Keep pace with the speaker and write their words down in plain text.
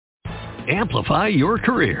Amplify your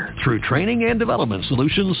career through training and development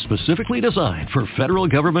solutions specifically designed for federal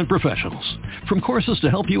government professionals. From courses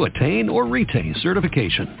to help you attain or retain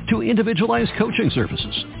certification, to individualized coaching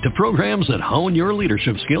services, to programs that hone your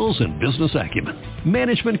leadership skills and business acumen,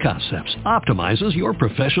 Management Concepts optimizes your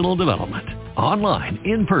professional development. Online,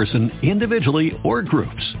 in person, individually, or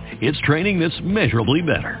groups, it's training that's measurably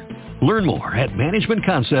better. Learn more at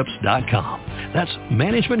managementconcepts.com. That's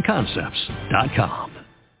managementconcepts.com.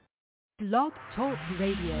 Blog Talk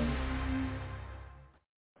Radio.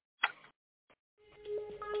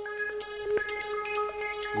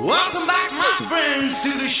 Welcome back, my friends,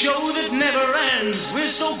 to the show that never ends.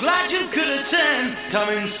 We're so glad you could attend.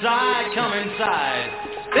 Come inside, come inside.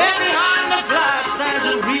 There behind the glass stands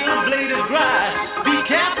a real blade of grass. Be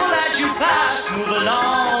careful as you pass. Move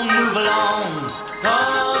along, move along.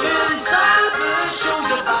 Come inside, the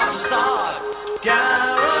show's about to start.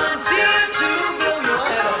 Guaranteed to blow your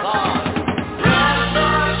head apart. Rest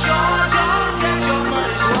assured, don't get your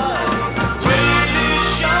money's worth. Really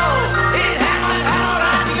show, it has been held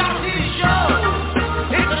out. You gotta see the show.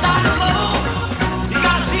 It's a dynamo. You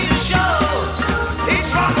gotta see the show. It's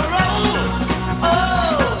rock and roll.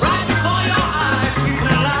 Oh, right before your eyes, people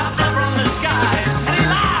laugh up from the sky, and he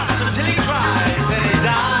laughs until he cries, then he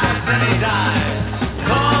dies, then he dies.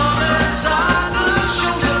 Come inside, the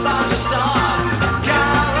show's about to start.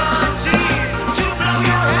 Guaranteed to blow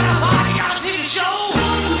your head apart. You gotta see the show.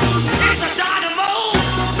 It's a dynamo.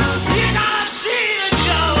 You gotta see the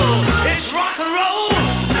show. It's rock and roll.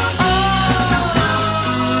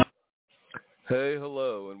 Oh. Hey,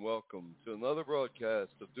 hello, and welcome to another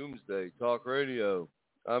broadcast of Doomsday Talk Radio.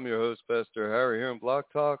 I'm your host, Pastor Harry, here in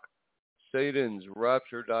Block Talk,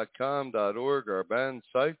 satansrapture.com.org, our band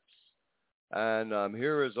sites, and I'm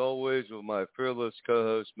here as always with my fearless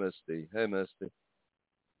co-host, Misty. Hey, Misty.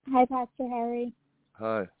 Hi, Pastor Harry.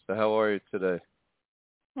 Hi. So how are you today?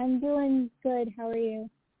 I'm doing good. How are you?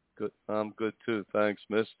 Good. I'm good, too. Thanks,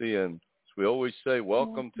 Misty. And as we always say,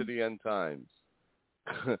 welcome to the end times.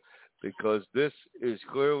 Because this is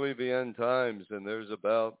clearly the end times, and there's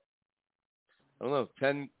about,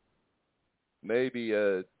 10, maybe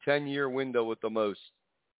a 10-year window at the most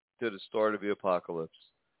to the start of the apocalypse,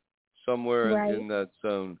 somewhere Right. in that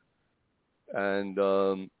zone. And,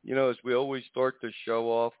 as we always start the show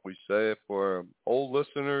off, we say it for our old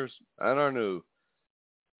listeners and our new,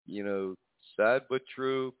 sad but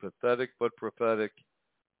true, pathetic but prophetic.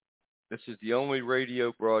 This is the only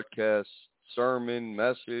radio broadcast, sermon,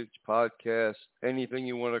 message, podcast, anything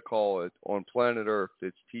you want to call it, on planet Earth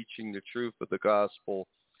that's teaching the truth of the gospel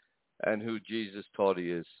and who Jesus taught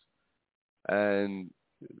he is. And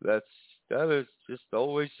that is just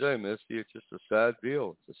always say, Misty, it's just a sad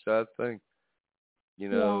deal. It's a sad thing.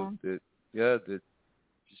 That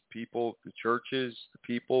just people, the churches, the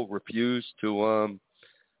people refuse to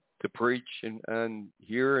preach and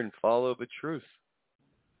hear and follow the truth.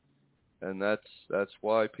 And that's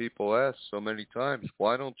why people ask so many times,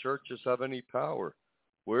 why don't churches have any power?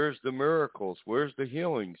 Where's the miracles? Where's the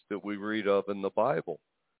healings that we read of in the Bible?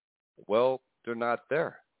 Well, they're not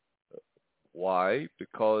there. Why?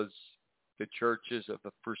 Because the churches have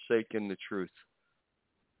forsaken the truth.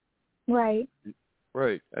 Right.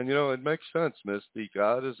 Right. And, it makes sense, Misty.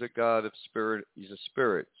 God is a God of spirit. He's a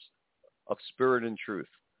spirit of spirit and truth.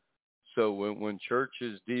 So when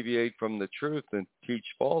churches deviate from the truth and teach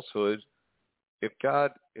falsehood, if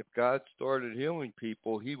God started healing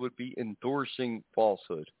people, he would be endorsing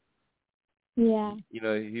falsehood. Yeah.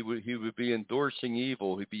 He would be endorsing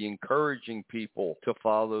evil. He'd be encouraging people to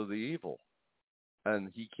follow the evil. And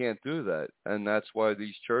he can't do that. And that's why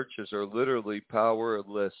these churches are literally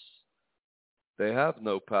powerless. They have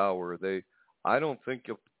no power. They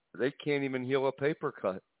can't even heal a paper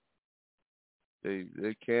cut.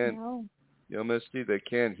 They can't, No. Misty, they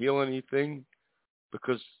can't heal anything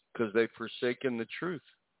because they've forsaken the truth.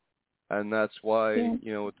 And that's why,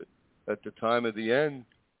 at the time of the end,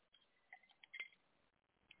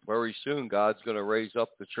 very soon, God's going to raise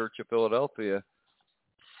up the Church of Philadelphia,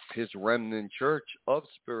 his remnant church of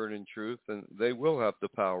spirit and truth, and they will have the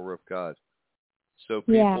power of God. So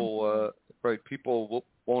people, people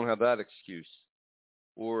won't have that excuse.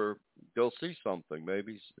 Or they'll see something.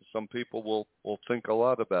 Maybe some people will think a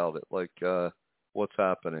lot about it, like what's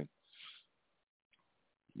happening.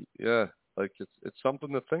 Yeah, like it's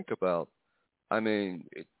something to think about. I mean,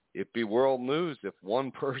 it'd be world news if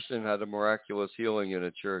one person had a miraculous healing in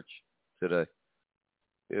a church today.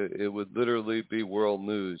 It would literally be world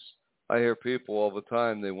news. I hear people all the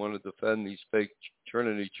time, they want to defend these fake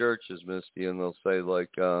Trinity churches, Misty, and they'll say,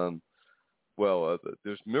 like, Well,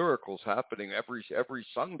 there's miracles happening every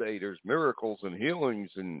Sunday. There's miracles and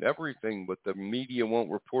healings and everything, but the media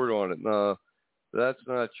won't report on it. No, that's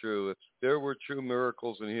not true. If there were true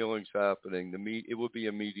miracles and healings happening, it would be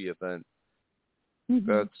a media event.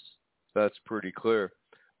 Mm-hmm. That's pretty clear.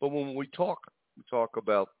 But when we talk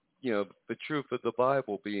about the truth of the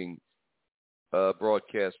Bible being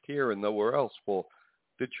broadcast here and nowhere else. Well,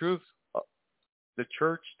 the truth, the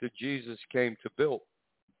church that Jesus came to build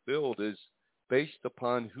is based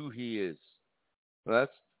upon who he is. That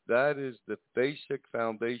is the basic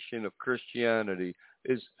foundation of Christianity,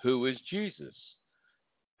 is who is Jesus.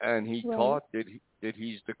 And he taught that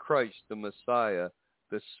he's the Christ, the Messiah,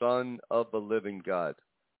 the Son of the living God.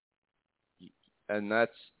 And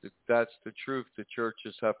that's the truth the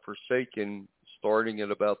churches have forsaken, starting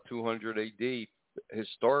at about 200 AD,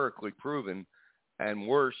 historically proven, and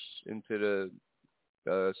worse into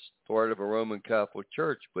the start of a Roman Catholic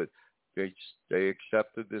Church. But they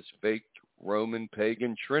accepted this fake Roman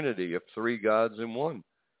pagan trinity of three gods in one.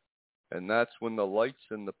 And that's when the lights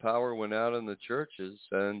and the power went out in the churches.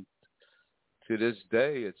 And to this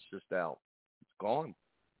day, it's just out. It's gone,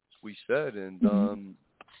 as we said. And,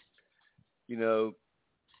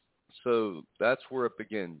 so that's where it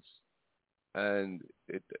begins. And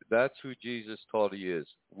that's who Jesus taught he is.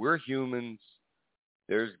 We're humans.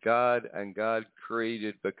 There's God, and God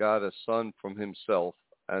begot a son from himself,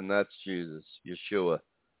 and that's Jesus, Yeshua,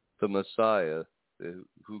 the Messiah,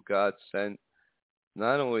 who God sent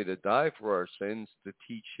not only to die for our sins, to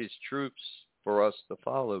teach his troops for us to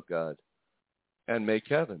follow God and make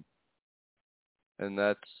heaven. And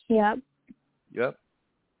that's... Yep.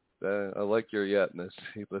 I like your yet,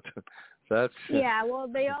 Misty, but that's... Yeah, well,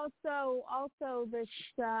 they also this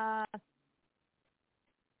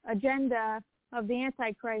agenda of the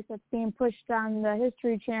Antichrist that's being pushed on the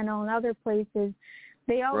History Channel and other places,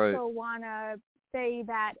 they also want to say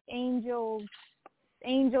that angels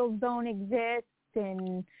don't exist,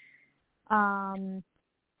 and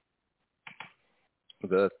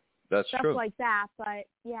that's stuff true. like that. But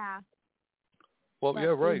yeah. Well, yeah,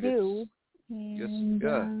 right. They do.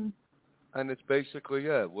 And, and it's basically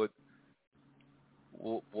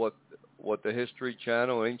what the History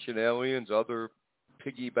Channel, Ancient Aliens, other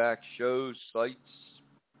piggyback shows, sites,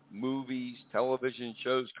 movies, television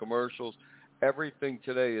shows, commercials, everything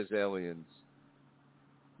today is aliens.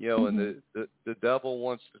 And the devil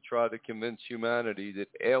wants to try to convince humanity that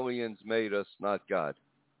aliens made us, not God.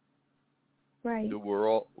 Right. That we're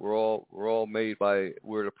all made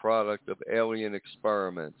we're the product of alien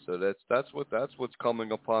experiments. So that's what's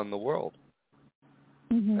coming upon the world.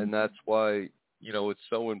 Mm-hmm. And that's why, it's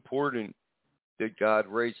so important that God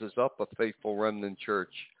raises up a faithful remnant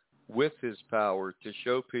church with his power to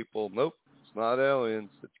show people, nope, it's not aliens,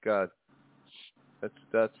 it's God.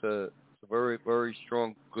 That's a very, very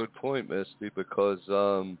strong, good point, Misty, because,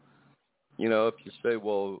 if you say,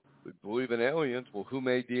 well, we believe in aliens, well, who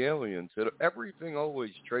made the aliens? Everything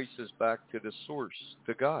always traces back to the source,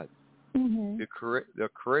 to God, the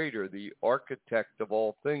creator, the architect of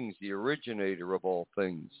all things, the originator of all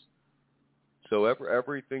things. So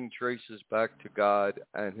everything traces back to God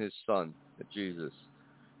and his son, Jesus.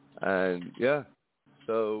 And,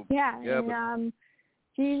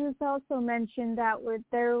 Jesus also mentioned that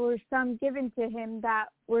there were some given to him that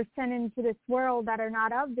were sent into this world that are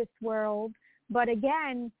not of this world. But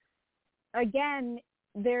again,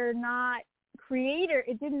 they're not creator.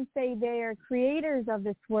 It didn't say they are creators of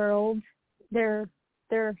this world. They're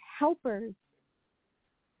helpers.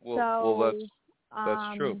 Well,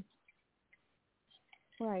 that's true.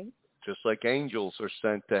 Right. Just like angels are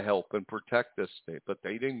sent to help and protect us, but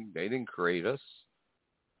they didn't create us.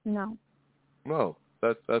 No. No,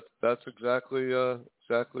 that's exactly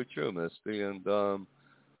true, Misty. And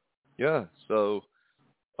so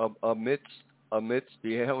amidst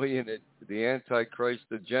the Antichrist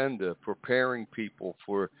agenda, preparing people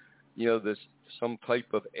for this some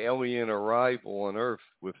type of alien arrival on Earth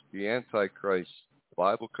with the Antichrist, the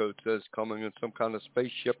Bible code says coming in some kind of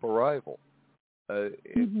spaceship arrival.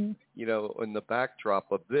 In the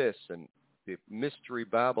backdrop of this and the mystery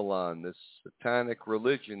Babylon, this satanic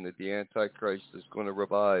religion that the Antichrist is going to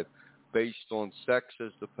revive, based on sex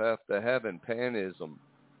as the path to heaven, panism,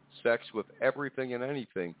 sex with everything and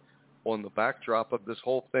anything. On the backdrop of this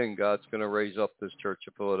whole thing, God's going to raise up this Church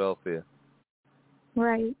of Philadelphia.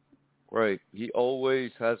 Right. Right. He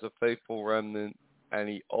always has a faithful remnant, and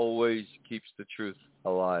he always keeps the truth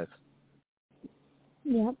alive.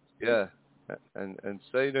 Yep. Yeah. And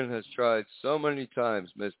Satan has tried so many times,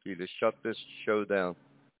 Misty, to shut this show down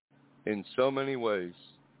in so many ways,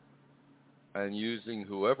 and using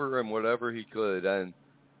whoever and whatever he could. And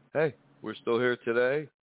hey, we're still here today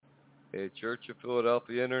at Church of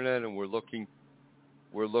Philadelphia Internet, and we're looking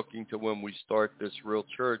to when we start this real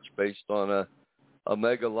church based on a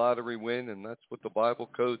mega lottery win, and that's what the Bible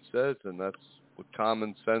code says, and that's what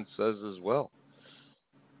common sense says as well.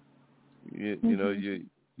 You know, you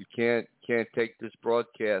can't take this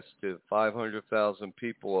broadcast to 500,000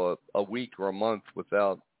 people a week or a month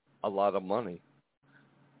without a lot of money.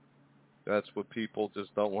 That's what people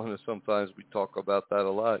just don't want to. Sometimes we talk about that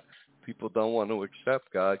a lot. People don't want to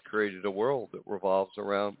accept God created a world that revolves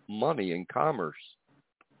around money and commerce,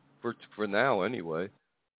 for now anyway.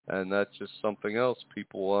 And that's just something else.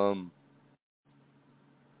 People,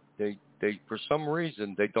 they for some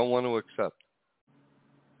reason, they don't want to accept.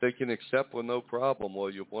 They can accept with no problem. Well,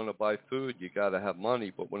 you want to buy food, you got to have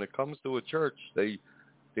money. But when it comes to a church, they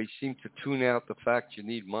seem to tune out the fact you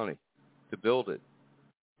need money to build it.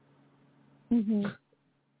 Mm-hmm.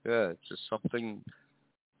 Yeah, it's just something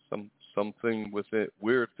with it,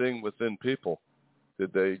 weird thing within people.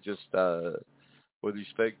 Did they just, or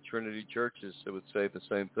these fake Trinity churches that would say the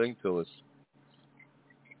same thing to us?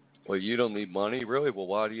 Well, you don't need money, really? Well,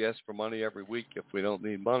 why do you ask for money every week if we don't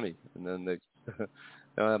need money? And then they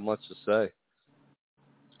don't have much to say.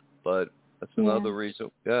 But that's another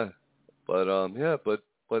reason. Yeah, but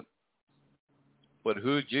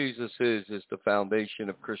who Jesus is the foundation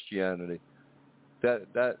of Christianity.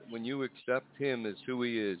 That when you accept him as who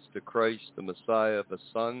he is, the Christ, the Messiah, the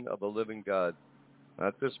Son of a living God,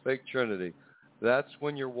 not this fake Trinity, that's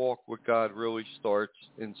when your walk with God really starts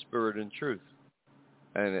in spirit and truth.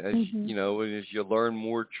 And as you know, and as you learn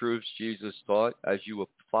more truths Jesus taught, as you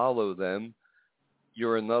follow them,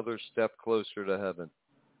 you're another step closer to heaven.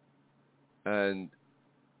 And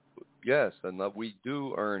yes, and that we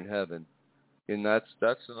do earn heaven. And that's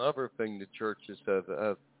another thing the churches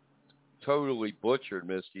have totally butchered,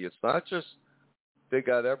 Misty. It's not just they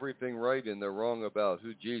got everything right and they're wrong about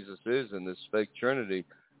who Jesus is in this fake Trinity.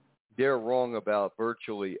 They're wrong about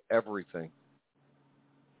virtually everything.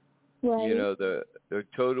 Right. You know, they're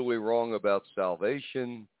totally wrong about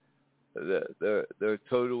salvation. They're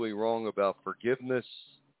totally wrong about forgiveness.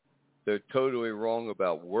 They're totally wrong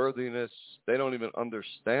about worthiness. They don't even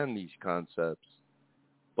understand these concepts.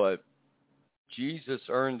 But Jesus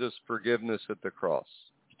earned us forgiveness at the cross.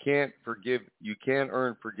 You can't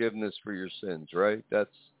earn forgiveness for your sins, right? The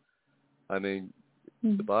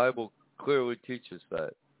Bible clearly teaches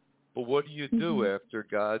that. But what do you do after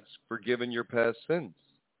God's forgiven your past sins?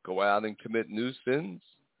 Go out and commit new sins?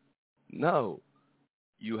 No.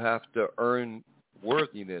 You have to earn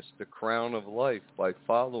worthiness, the crown of life, by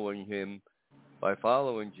following him, by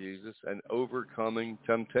following Jesus and overcoming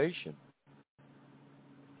temptation.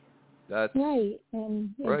 That's right, and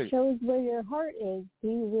it shows where your heart is. Do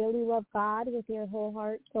you really love God with your whole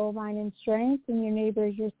heart, soul, mind, and strength, and your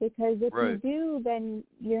neighbors? Because if you do, then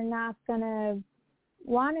you're not going to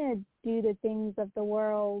want to do the things of the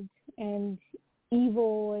world and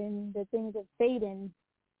evil and the things of Satan.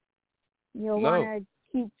 You'll want to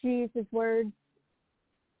keep Jesus' words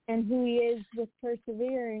and who he is with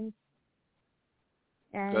perseverance.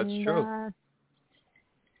 And, that's true.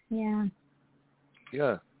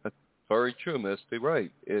 Yeah, that's very true, Misty.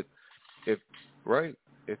 Right. If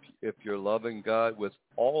you're loving God with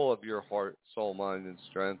all of your heart, soul, mind, and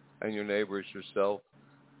strength, and your neighbor as yourself,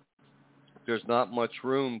 there's not much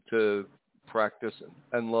room to practice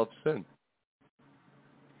and love sin.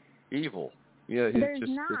 Evil. Yeah, there's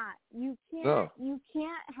not. You can't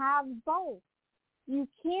have both. You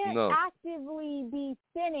can't actively be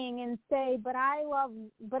sinning and say, but I love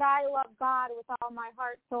God with all my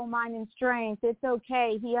heart, soul, mind, and strength. It's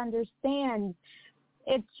okay. He understands.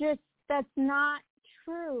 It's just, that's not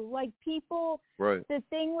true. Like people, the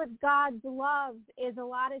thing with God's love is a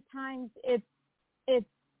lot of times it's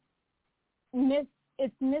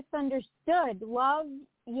misunderstood. Love,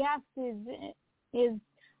 yes, is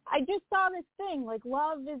I just saw this thing, like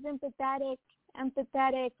love is empathetic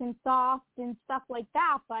and soft and stuff like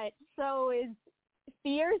that, but so is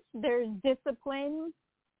fierce. There's discipline.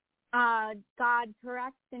 God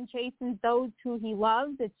corrects and chastens those who he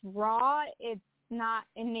loves. It's raw. It's not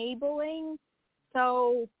enabling.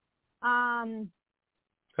 So, you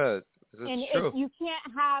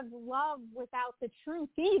can't have love without the truth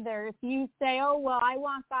either. If you say, oh, well, I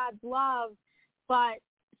want God's love, but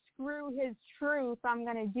screw his truth, I'm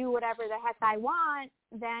going to do whatever the heck I want,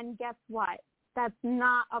 then guess what? That's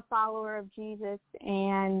not a follower of Jesus,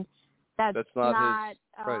 and that's not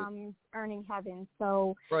earning heaven.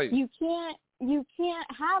 So you can't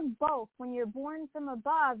have both. When you're born from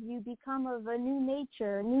above, you become of a new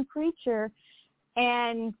nature, a new creature,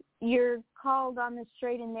 and you're called on the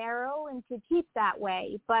straight and narrow and to keep that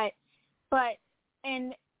way. But But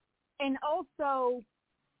and also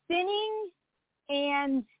sinning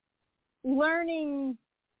and learning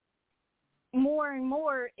more and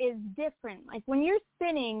more is different. Like when you're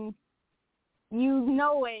sinning, you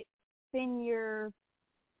know it's in your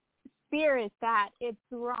spirit that it's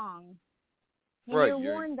wrong. And right. You're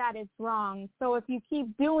warned that it's wrong. So if you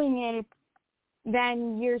keep doing it,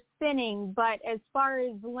 then you're sinning. But as far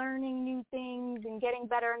as learning new things and getting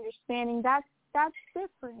better understanding, that's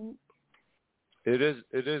different. It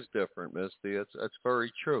is different, Misty. That's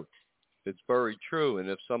very true. It's very true. And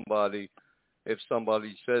if somebody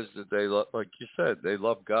says that they love, like you said, they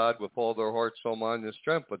love God with all their heart, soul, mind, and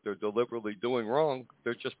strength, but they're deliberately doing wrong,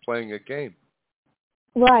 they're just playing a game.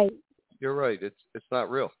 Right. You're right. It's not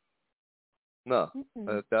real. No,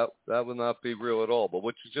 that would not be real at all. But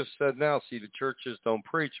what you just said now, see, the churches don't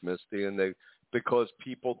preach, Misty, and because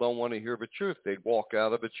people don't want to hear the truth, they'd walk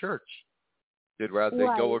out of a church. They'd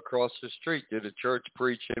go across the street. Did a church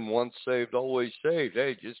preaching once saved, always saved?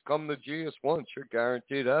 Hey, just come to Jesus once. You're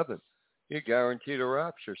guaranteed heaven. You're guaranteed a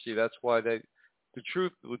rapture. See, that's why the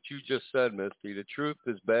truth, what you just said, Misty, the truth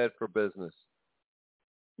is bad for business.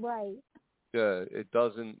 Right. Yeah, it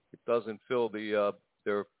doesn't fill their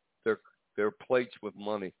plates with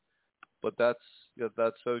money. But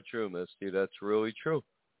that's so true, Misty. That's really true.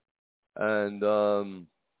 And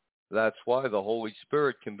that's why the Holy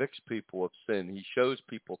Spirit convicts people of sin. He shows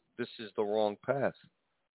people this is the wrong path.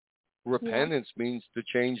 Repentance means to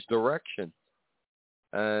change direction.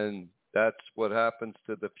 And that's what happens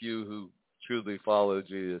to the few who truly follow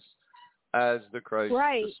Jesus as the Christ,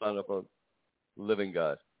 the Son of a living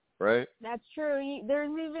God. Right? That's true.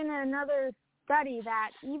 There's even another study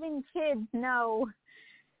that even kids know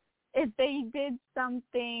if they did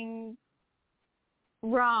something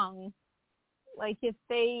wrong. Like if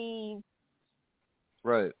they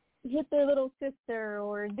hit their little sister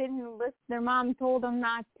or didn't listen, their mom told them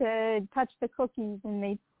not to touch the cookies and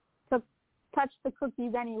they touched the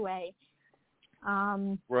cookies anyway.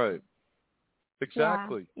 Right.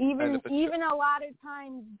 Exactly. Yeah. Even a lot of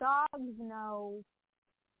times dogs know.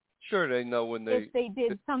 Sure, they know when if they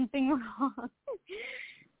did something wrong.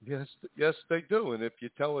 Yes, they do. And if you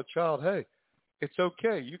tell a child, hey, it's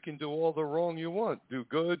okay. You can do all the wrong you want. Do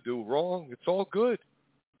good, do wrong. It's all good.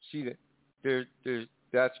 See,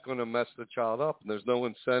 that's going to mess the child up, and there's no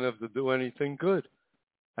incentive to do anything good.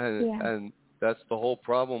 And that's the whole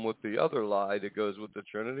problem with the other lie that goes with the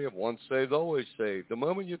Trinity of once saved, always saved. The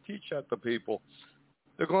moment you teach that to people,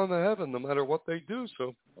 they're going to heaven no matter what they do.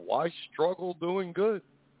 So why struggle doing good?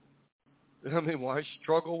 I mean, why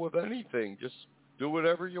struggle with anything? Just do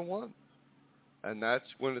whatever you want. And that's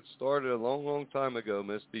when it started a long, long time ago,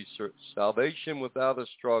 Misty. Salvation without a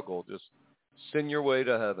struggle. Just sin your way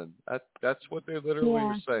to heaven. That's what they literally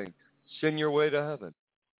were saying. Sin your way to heaven.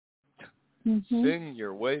 Mm-hmm. Sin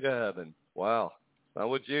your way to heaven. Wow. Not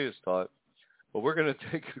what Jesus taught. But we're going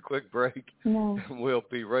to take a quick break. And we'll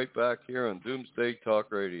be right back here on Doomsday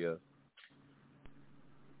Talk Radio.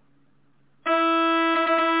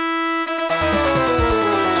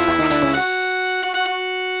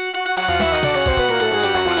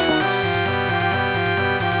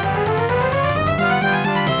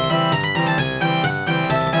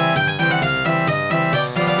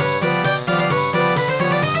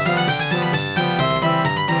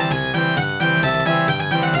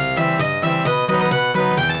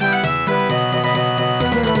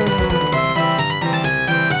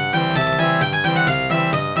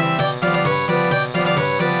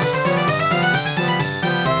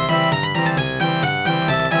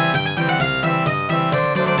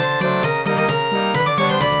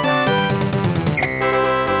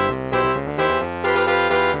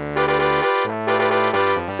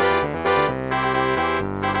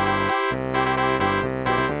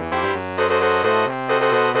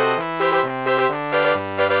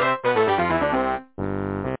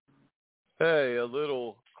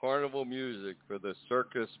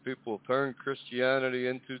 People turn Christianity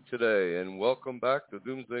into today. And welcome back to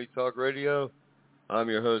Doomsday Talk Radio. I'm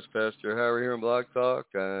your host, Pastor Harry, here in Blog Talk,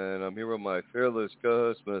 and I'm here with my fearless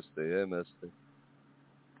co-host, Misty. Hey, Misty.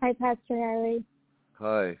 Hi, Pastor Harry.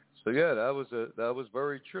 Hi. So yeah, that was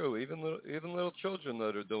very true. Even little children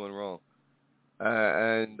know they're doing wrong.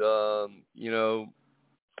 You know,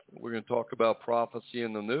 we're going to talk about prophecy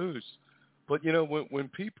in the news, but you know, when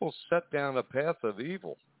people set down a path of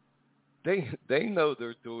evil, they know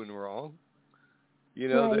they're doing wrong. You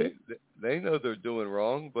know, they know they're doing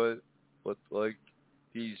wrong, but like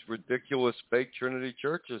these ridiculous fake Trinity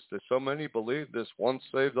churches that so many believe this once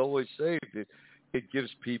saved, always saved, it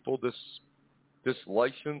gives people this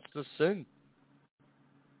license to sin.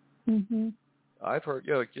 Mm-hmm. I've heard,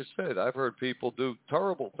 like you said, I've heard people do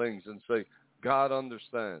terrible things and say, God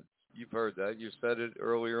understands. You've heard that. You said it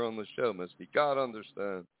earlier on the show, Misty. God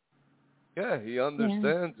understands. Yeah, he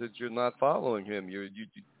understands that you're not following him. You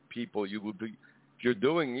people, you would be, if you're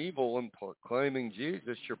doing evil and claiming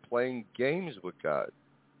Jesus, you're playing games with God.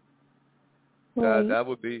 Right. That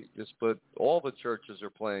would be just, but all the churches are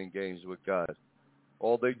playing games with God.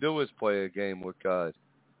 All they do is play a game with God.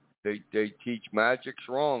 They teach magic's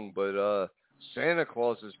wrong, but Santa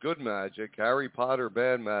Claus is good magic, Harry Potter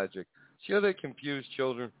bad magic. See how they confuse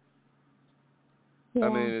children? Yeah. I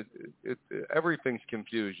mean, everything's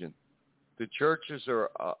confusion. The churches are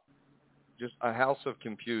just a house of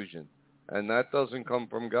confusion, and that doesn't come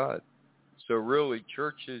from God. So really,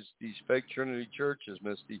 churches, these fake Trinity churches,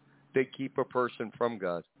 Misty, they keep a person from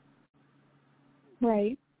God.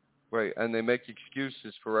 Right. Right, and they make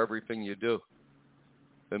excuses for everything you do.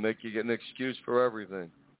 They make you get an excuse for everything.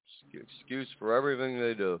 Excuse for everything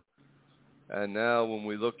they do. And now when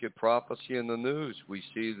we look at prophecy in the news, we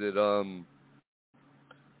see that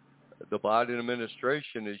the Biden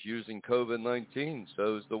administration is using COVID-19,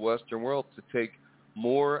 so is the Western world, to take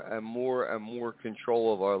more and more and more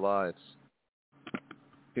control of our lives.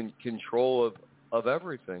 Control of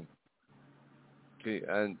everything.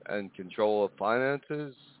 And control of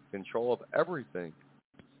finances, control of everything.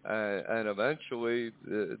 And eventually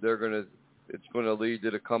it's going to lead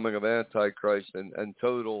to the coming of Antichrist and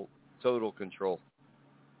total control.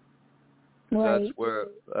 Right.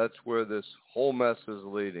 That's where this whole mess is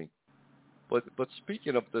leading. But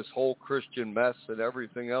speaking of this whole Christian mess and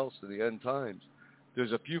everything else in the end times,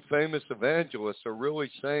 there's a few famous evangelists who are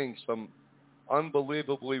really saying some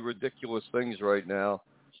unbelievably ridiculous things right now.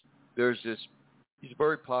 He's a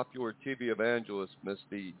very popular TV evangelist,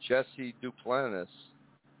 Misty, Jesse Duplantis,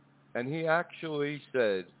 and he actually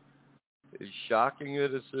said, as shocking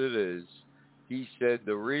as it is, he said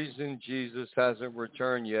the reason Jesus hasn't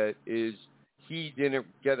returned yet is he didn't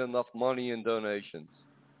get enough money in donations.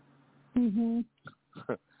 Mhm.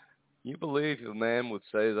 You believe a man would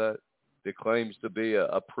say that claims to be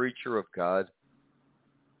a preacher of God?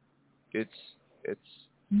 It's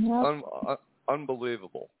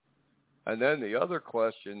unbelievable. And then the other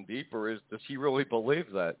question deeper is, does he really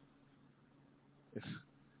believe that?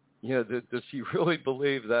 Does he really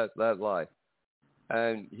believe that lie?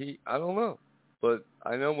 And I don't know. But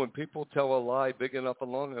I know when people tell a lie big enough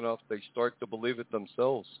and long enough, they start to believe it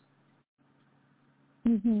themselves.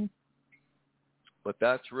 Mhm. But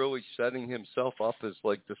that's really setting himself up as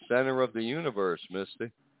like the center of the universe,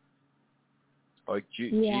 Misty. Like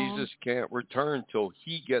Jesus can't return till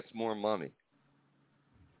he gets more money.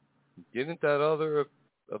 Didn't that other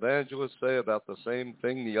evangelist say about the same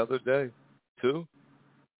thing the other day, too?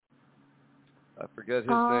 I forget his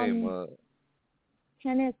name.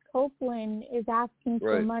 Kenneth Copeland is asking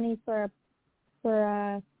for money for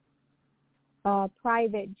a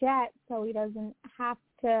private jet, so he doesn't have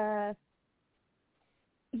to.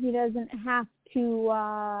 Because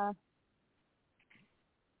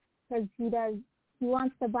he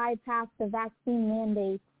wants to bypass the vaccine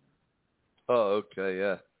mandate. Oh, okay,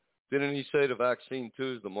 yeah. Didn't he say the vaccine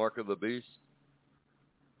too is the mark of the beast?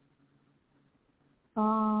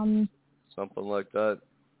 Something like that.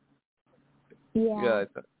 Yeah.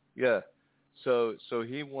 Yeah. So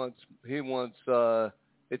he wants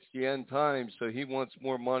it's the end times, so he wants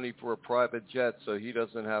more money for a private jet, so he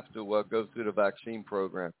doesn't have to go through the vaccine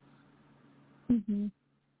program. Mhm.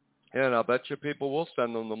 Yeah, and I bet you people will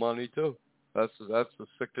send them the money too. That's the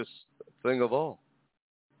sickest thing of all.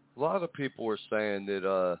 A lot of people are saying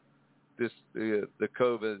that the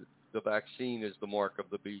COVID, the vaccine is the mark of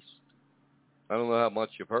the beast. I don't know how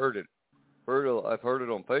much you've heard it. I've heard it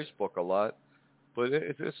on Facebook a lot, but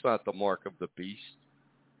it's not the mark of the beast.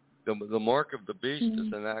 The mark of the beast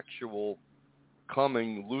is an actual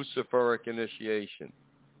coming Luciferic initiation,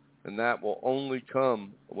 and that will only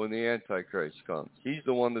come when the Antichrist comes. He's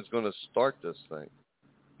the one that's going to start this thing,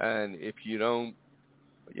 and if you don't,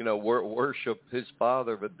 worship his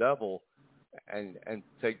father, the devil, and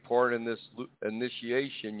take part in this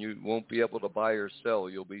initiation, you won't be able to buy or sell.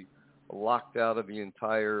 You'll be locked out of the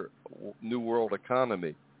entire New World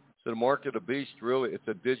economy. So the mark of the beast, really, it's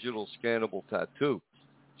a digital scannable tattoo.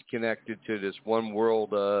 It's connected to this one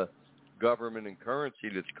world government and currency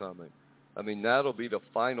that's coming. I mean, that'll be the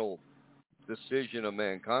final decision of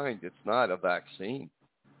mankind. It's not a vaccine.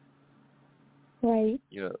 Right.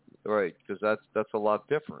 Right, because that's a lot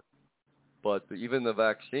different. But even the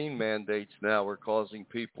vaccine mandates now are causing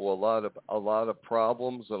people a lot of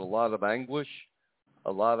problems and a lot of anguish.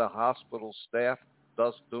 A lot of hospital staff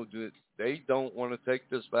they don't want to take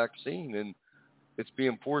this vaccine, and it's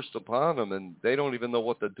being forced upon them, and they don't even know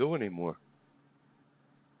what to do anymore.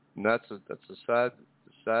 And that's a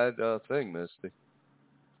sad thing, Misty.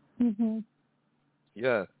 Mhm.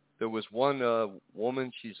 Yeah, there was one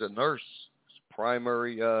woman. She's a nurse,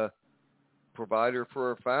 primary provider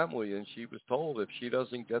for her family, and she was told if she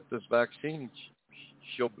doesn't get this vaccine,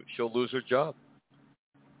 she'll lose her job.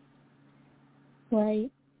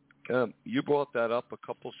 Right. You brought that up a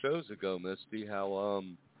couple shows ago, Misty, how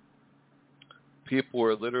people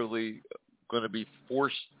are literally going to be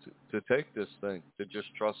forced to take this thing, to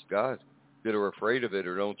just trust God, that are afraid of it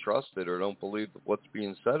or don't trust it or don't believe what's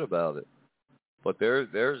being said about it. But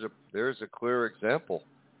there's a clear example.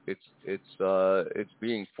 It's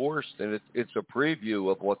being forced, and it's a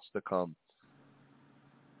preview of what's to come.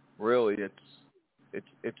 Really,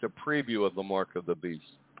 it's a preview of the mark of the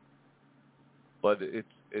beast. But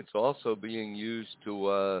it's also being used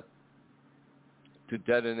to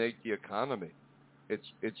detonate the economy.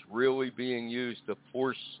 It's really being used to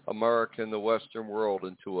force America and the Western world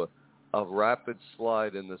into a rapid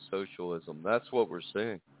slide into socialism. That's what we're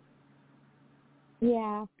seeing.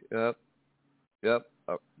 Yeah. Yep.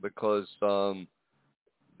 Because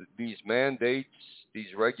these mandates,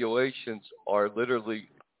 these regulations are literally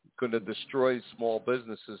going to destroy small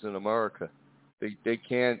businesses in America. They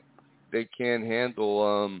can't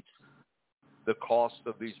handle the cost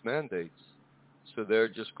of these mandates, so they're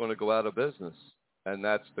just going to go out of business. And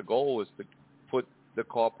that's the goal, is to put the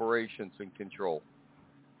corporations in control.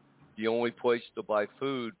 The only place to buy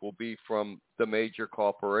food will be from the major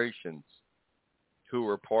corporations who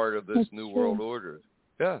are part of this new world order.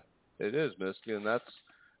 Yeah, it is, Misty, and that's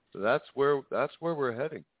where we're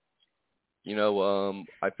heading. You know,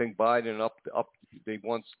 I think Biden he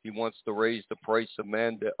wants to raise the price of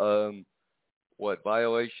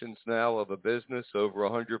violations now of a business over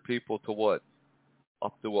 100 people to what?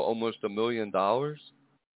 Up to almost $1 million?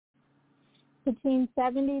 Between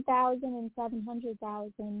 70,000 and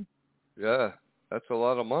 700,000. Yeah, that's a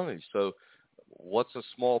lot of money. So, what's a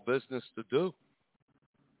small business to do?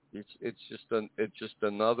 It's just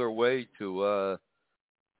another way to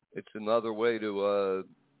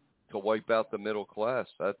wipe out the middle class.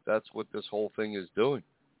 That's what this whole thing is doing.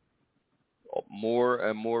 More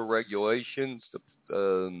and more regulations.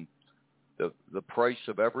 The price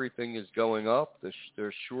of everything is going up.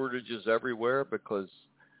 There's shortages everywhere because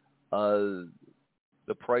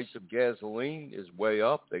the price of gasoline is way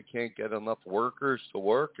up. They can't get enough workers to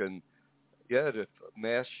work, and yet if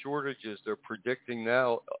mass shortages, they're predicting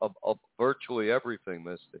now of virtually everything,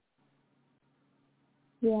 Misty.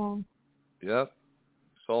 Yeah. Yep.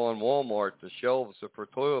 Saw in Walmart the shelves for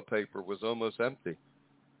toilet paper was almost empty.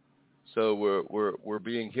 So we're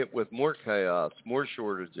being hit with more chaos, more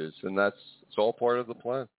shortages, and it's all part of the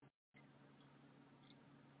plan.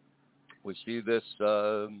 We see this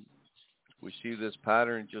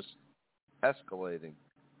pattern just escalating,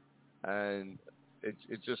 and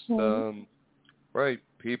it's just right.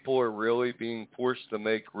 People are really being forced to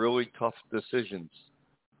make really tough decisions,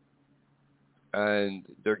 and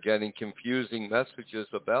they're getting confusing messages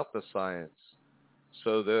about the science.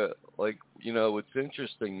 So it's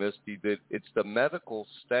interesting, Misty, that it's the medical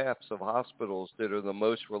staffs of hospitals that are the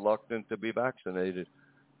most reluctant to be vaccinated.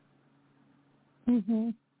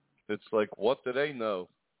 Mhm. It's like, what do they know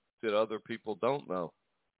that other people don't know?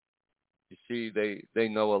 You see, they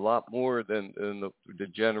know a lot more than the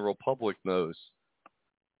general public knows.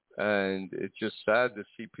 And it's just sad to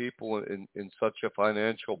see people in such a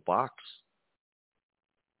financial box.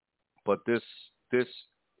 But this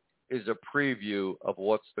is a preview of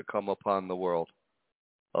what's to come upon the world.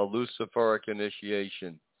 A Luciferic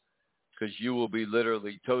initiation, because you will be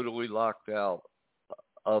literally totally locked out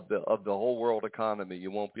of the whole world economy. You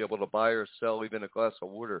won't be able to buy or sell even a glass of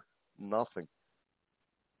water. Nothing.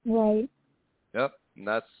 Right. Yep. And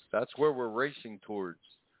that's where we're racing towards.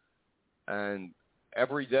 And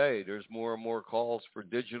every day there's more and more calls for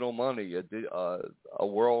digital money,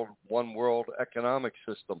 one world economic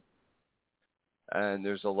system. And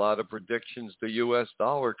there's a lot of predictions the U.S.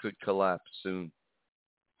 dollar could collapse soon.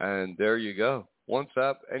 And there you go. Once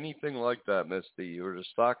anything like that, Misty, or the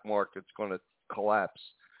stock market's going to collapse,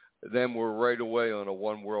 then we're right away on a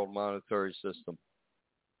one world monetary system.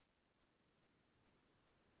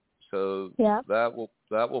 So that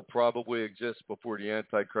will probably exist before the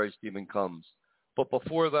Antichrist even comes. But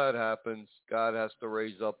before that happens, God has to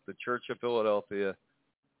raise up the Church of Philadelphia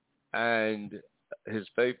and his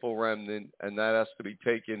faithful remnant, and that has to be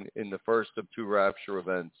taken in the first of two rapture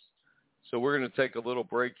events. So we're going to take a little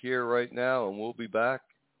break here right now, and we'll be back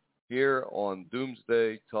here on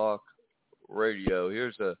Doomsday Talk Radio.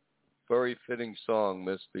 Here's a very fitting song,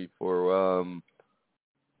 Misty, for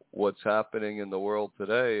what's happening in the world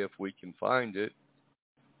today, if we can find it.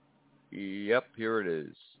 Yep, here it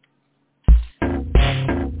is.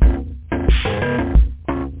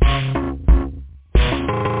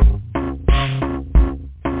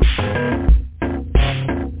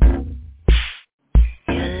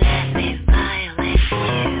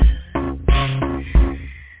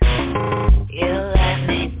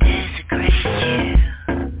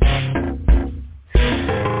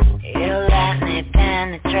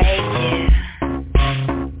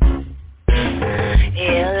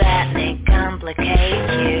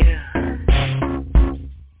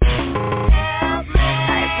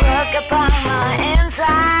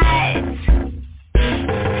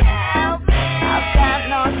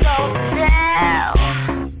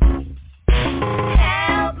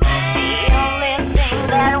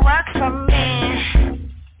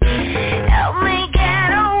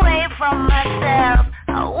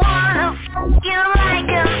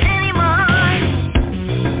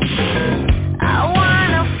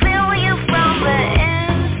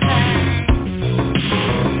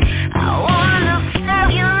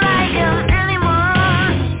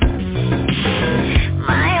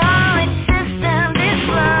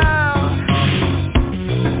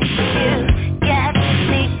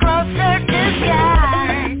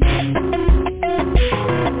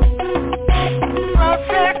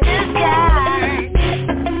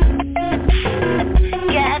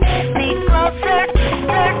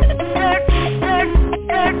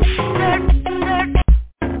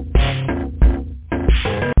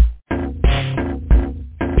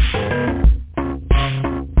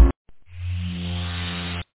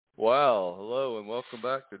 Wow, hello and welcome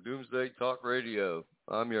back to Doomsday Talk Radio.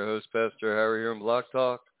 I'm your host, Pastor Harry here in Block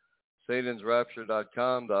Talk,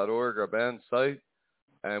 satansrapture.com.org, our band site.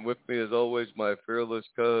 And with me, as always, my fearless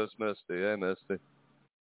co-host, Misty. Hey, Misty.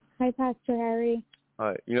 Hi, Pastor Harry.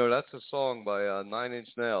 Hi. You know, that's a song by 9 Inch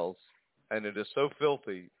Nails, and it is so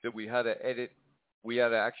filthy that we had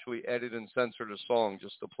to actually edit and censor the song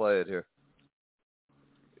just to play it here.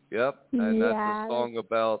 Yep, and that's a song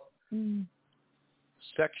about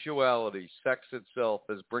sexuality. Sex itself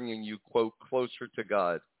is bringing you, quote, closer to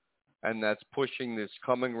God. And that's pushing this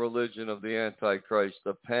coming religion of the Antichrist,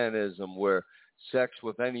 of panism, where sex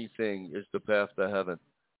with anything is the path to heaven.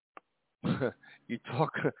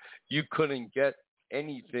 You couldn't get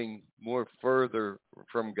anything more further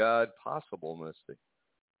from God possible, Misty.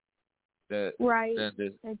 Right.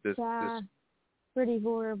 It's pretty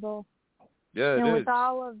horrible. Yeah, it is.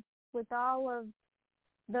 With all of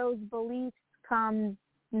those beliefs comes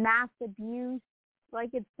mass abuse,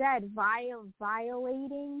 like it said,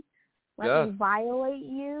 violating, let me violate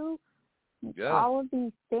you. Yeah. All of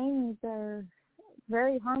these things are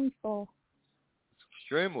very harmful.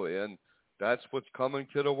 Extremely, and that's what's coming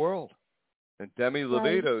to the world. And Demi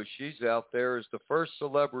Lovato, she's out there as the first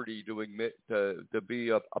celebrity to admit to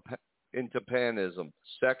be into panism.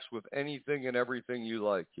 Sex with anything and everything you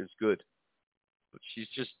like is good. But she's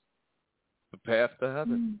just the path to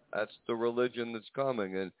heaven. That's the religion that's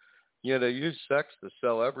coming. And, you know, they use sex to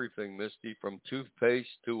sell everything, Misty, from toothpaste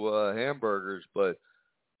to hamburgers. But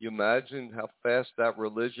you imagine how fast that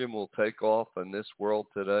religion will take off in this world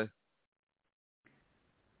today?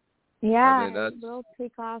 Yeah, it will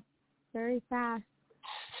take off very fast.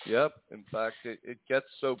 Yep. In fact, it gets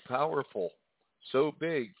so powerful, so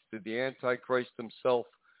big, that the Antichrist himself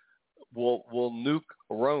will nuke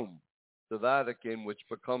Rome, the Vatican, which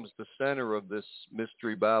becomes the center of this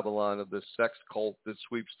mystery Babylon, of this sex cult that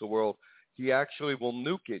sweeps the world. He actually will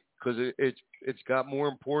nuke it because it's got more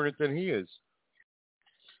important than he is.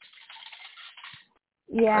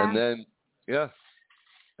 Yeah.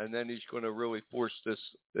 And then he's going to really force this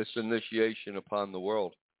initiation upon the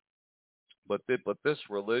world. But this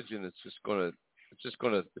religion, it's going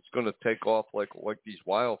to take off like these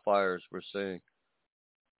wildfires we're seeing.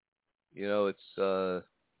 You know,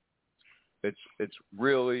 it's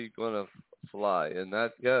really going to fly, and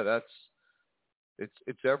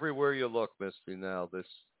it's everywhere you look, Misty. Now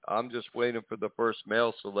I'm just waiting for the first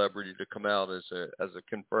male celebrity to come out as a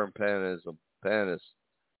confirmed panist.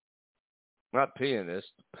 Not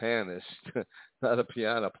pianist, panist, not a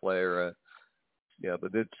piano player.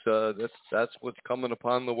 But that's what's coming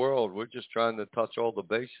upon the world. We're just trying to touch all the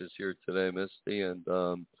bases here today, Misty, and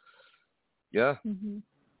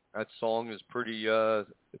that song is pretty.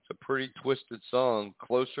 It's a pretty twisted song,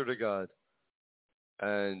 Closer to God,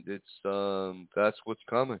 and that's what's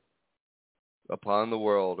coming upon the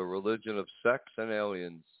world: a religion of sex and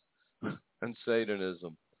aliens and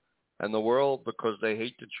Satanism, and the world, because they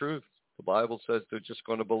hate the truth. The Bible says they're just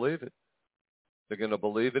going to believe it. They're going to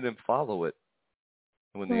believe it and follow it.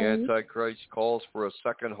 When the Antichrist calls for a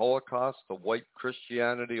second Holocaust to wipe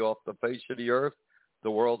Christianity off the face of the earth,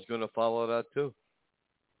 the world's going to follow that too.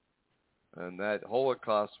 And that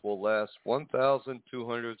Holocaust will last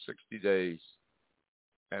 1,260 days.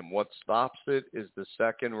 And what stops it is the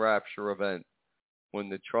second rapture event, when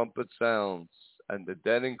the trumpet sounds and the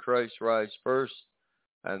dead in Christ rise first,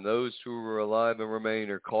 and those who are alive and remain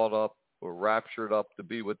are caught up or raptured up to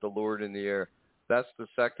be with the Lord in the air. That's the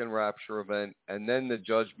second rapture event, and then the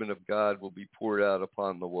judgment of God will be poured out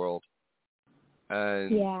upon the world.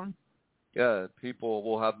 And people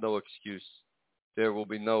will have no excuse. They'll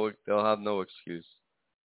have no excuse.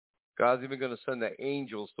 God's even going to send the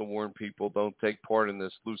angels to warn people, don't take part in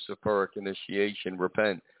this Luciferic initiation,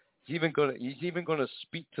 repent. He's even going to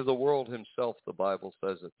speak to the world himself, the Bible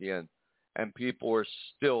says at the end. And people are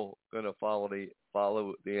still going to follow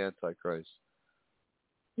the Antichrist.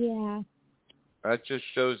 Yeah. That just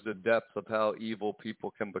shows the depth of how evil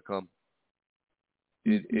people can become.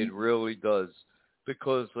 It really does.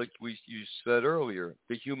 Because like you said earlier,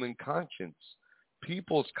 the human conscience,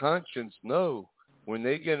 people's conscience know when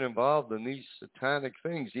they get involved in these satanic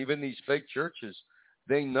things, even these fake churches,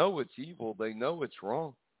 they know it's evil. They know it's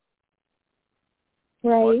wrong.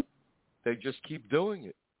 Right. But they just keep doing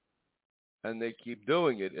it. And they keep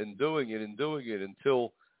doing it and doing it and doing it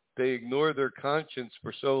until they ignore their conscience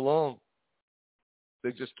for so long.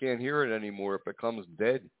 They just can't hear it anymore. It becomes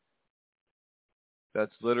dead.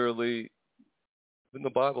 That's literally, when the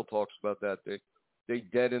Bible talks about that, they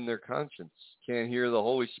dead in their conscience. Can't hear the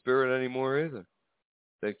Holy Spirit anymore either.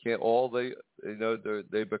 They can't.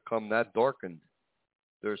 They become that darkened.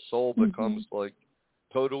 Their soul becomes like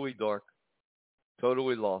totally dark,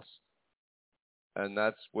 totally lost, and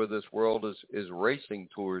that's where this world is racing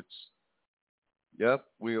towards. Yep,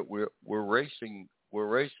 we're racing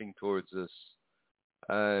towards this.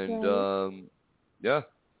 And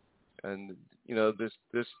and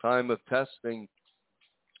this time of testing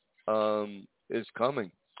is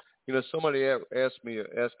coming. Somebody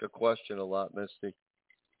asked a question a lot, Misty.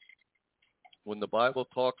 When the Bible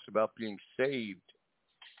talks about being saved,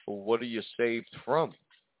 well, what are you saved from?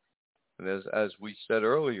 And as we said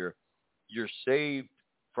earlier, you're saved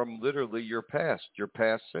from literally your past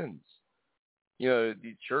sins.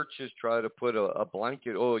 The churches try to put a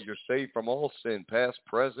blanket, you're saved from all sin, past,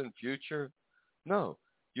 present, future. No,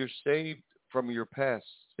 you're saved from your past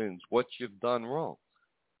sins, what you've done wrong.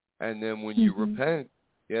 And then when you repent,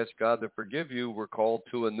 you ask God to forgive you, we're called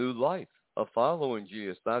to a new life of following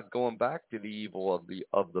Jesus, not going back to the evil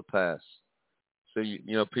of the past. So,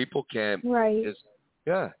 people can't. Right.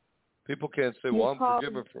 People can't say, well, I'm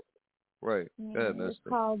forgiven for. Right. Yeah, it's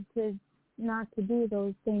called to not to do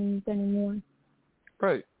those things anymore.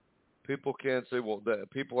 Right. People can't say, well,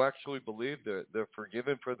 people actually believe they're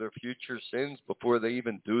forgiven for their future sins before they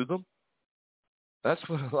even do them. That's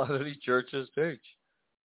what a lot of these churches teach.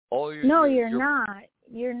 You're not.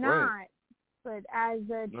 You're not. Right. But as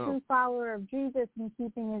a true follower of Jesus and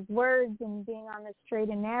keeping his words and being on the straight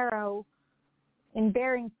and narrow and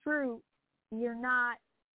bearing fruit, you're not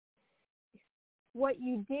what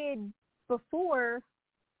you did before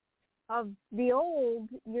of the old,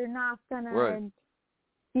 you're not going to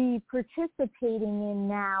be participating in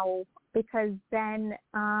now, because then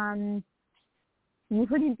you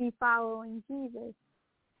wouldn't be following Jesus.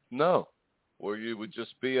 No. Or you would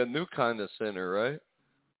just be a new kind of sinner, right?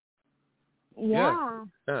 Yeah.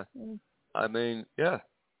 I mean,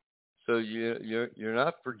 So you're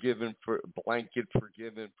not forgiven blanket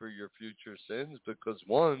forgiven for your future sins because,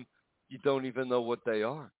 one, you don't even know what they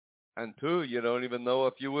are, and two, you don't even know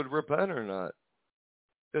if you would repent or not.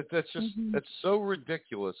 That's so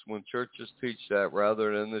ridiculous when churches teach that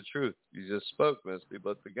rather than the truth. You just spoke, Misty,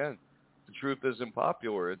 but again, the truth isn't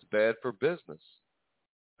popular. It's bad for business.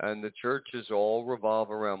 And the churches all revolve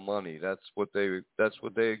around money. That's what they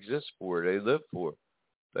exist for. They live for.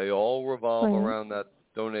 They all revolve around that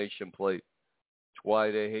donation plate. That's why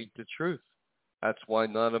they hate the truth. That's why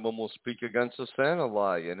none of them will speak against the Santa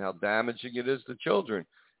lie and how damaging it is to children,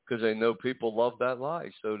 because they know people love that lie,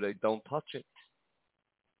 so they don't touch it.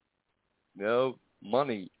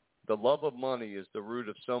 Money, the love of money is the root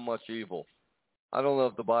of so much evil. I don't know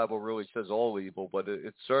if the Bible really says all evil, but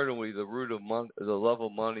it's certainly the root of money. The love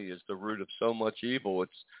of money is the root of so much evil.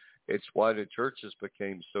 It's why the churches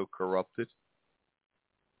became so corrupted.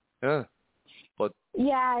 Yeah,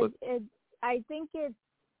 I think it's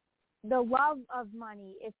the love of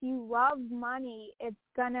money. If you love money, it's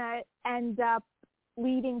gonna end up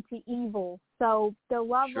leading to evil. So the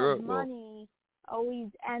love of money always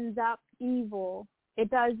ends up evil. It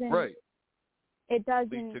doesn't. Right. It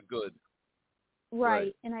doesn't lead to good.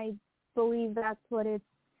 Right. And believe that's what it's.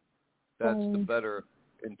 That's the better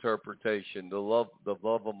interpretation. The love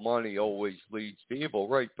of money always leads to evil,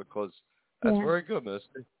 right? Because that's very good,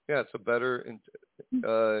 Misty. Yeah, it's a better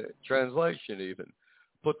translation even.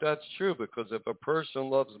 But that's true, because if a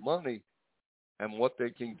person loves money and what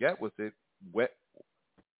they can get with it,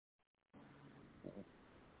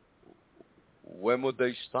 when would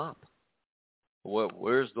they stop?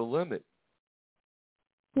 Where's the limit?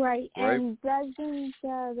 Right, and doesn't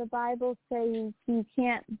the Bible say you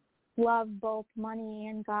can't love both money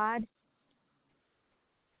and God?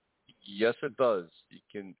 Yes, it does.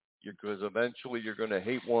 Because eventually you're going to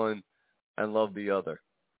hate one and love the other.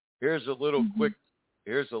 Here's a little quick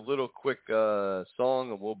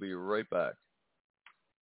song, and we'll be right back.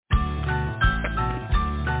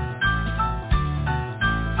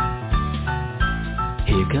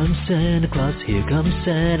 Here comes Santa Claus,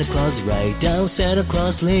 right down Santa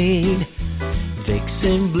Claus Lane.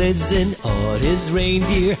 Vixen, Blitzen, all his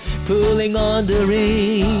reindeer pulling on the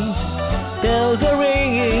reins. Bells are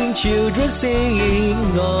ringing, children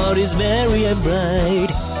singing, all is merry and bright.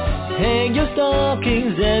 Hang your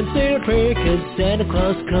stockings and say a prayer, 'cause Santa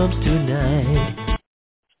Claus comes tonight.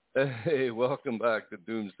 Hey, welcome back to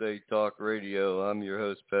Doomsday Talk Radio. I'm your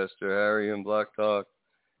host, Pastor Harry in Black Talk.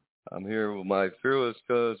 I'm here with my fearless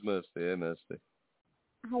co-host, Misty. Hey, Misty.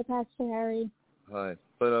 Hi, Pastor Harry. Hi.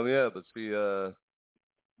 But see, as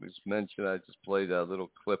mentioned, I just played that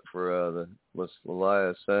little clip for the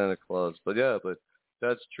Elias Santa Claus. But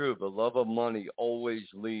that's true. The love of money always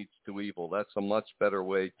leads to evil. That's a much better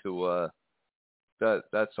way to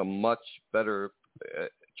that's a much better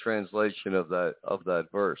translation of that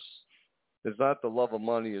verse. It's not the love of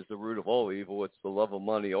money is the root of all evil. It's the love of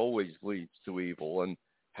money always leads to evil. And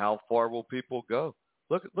how far will people go?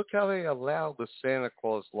 Look how they allow the Santa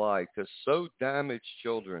Claus lie to so damage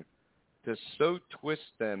children, to so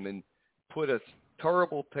twist them and put a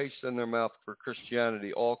terrible taste in their mouth for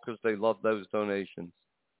Christianity, all because they love those donations.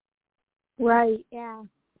 Right, yeah.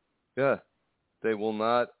 Yeah, they will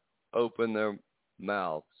not open their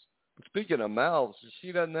mouths. But speaking of mouths, you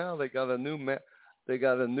see that now? They got a new mask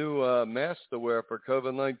to wear for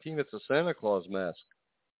COVID-19. It's a Santa Claus mask.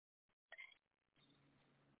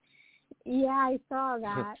 Yeah, I saw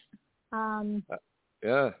that.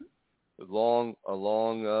 Yeah. A long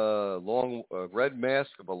red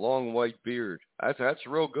mask of a long white beard. That's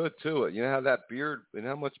real good too. You know how that beard, and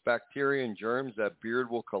how much bacteria and germs that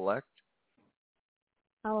beard will collect?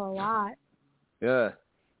 Oh, a lot. Yeah,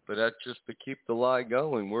 but that's just to keep the lie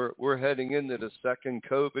going. We're heading into the second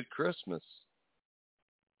COVID Christmas,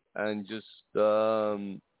 and just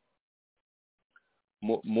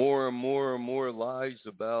more and more lies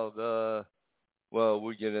about. Well,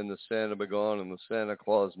 we get into Santa Begone and the Santa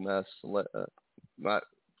Claus mess, not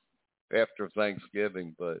after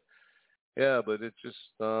Thanksgiving, but it's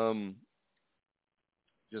just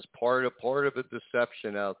part of a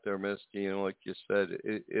deception out there, Misty. You know, like you said,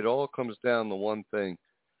 it all comes down to one thing.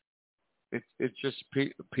 It's just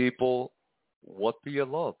people. What do you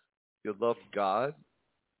love? You love God.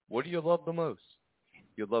 What do you love the most?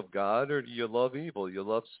 You love God, or do you love evil? You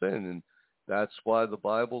love sin, and that's why the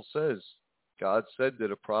Bible says. God said to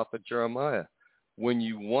the prophet Jeremiah, when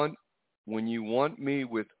you want me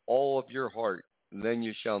with all of your heart, then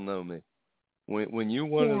you shall know me. When you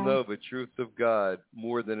want to know the truth of God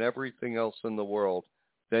more than everything else in the world,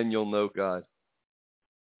 then you'll know God.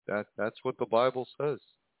 That's what the Bible says.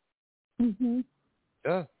 Mhm.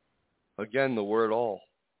 Yeah. Again, the word all.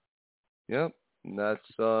 Yep. And that's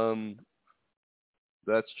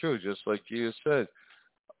true. Just like Jesus said.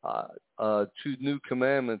 2 new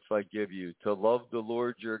commandments I give you, to love the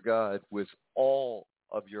Lord your God with all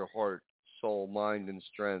of your heart, soul, mind, and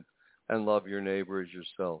strength, and love your neighbor as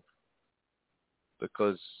yourself.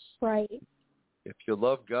 Because if you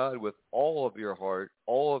love God with all of your heart,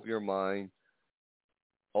 all of your mind,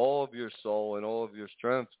 all of your soul, and all of your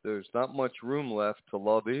strength, there's not much room left to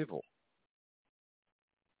love evil.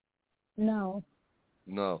 No.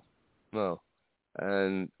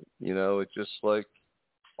 And, it's just like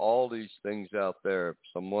all these things out there.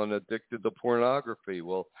 Someone addicted to pornography.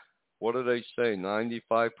 Well, what do they say?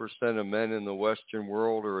 95% of men in the Western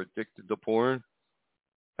world are addicted to porn,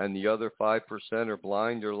 and the other 5% are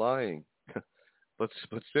blind or lying. But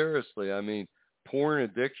seriously, I mean, porn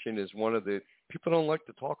addiction is one of the people don't like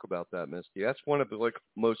to talk about that, Misty. That's one of the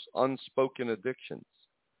most unspoken addictions.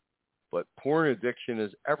 But porn addiction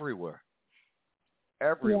is everywhere.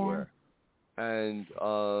 Yeah. And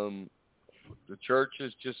the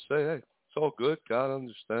churches just say, hey, it's all good. God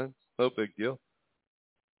understands. No big deal.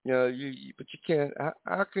 But you can't.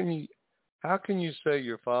 How can How can you say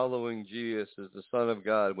you're following Jesus as the Son of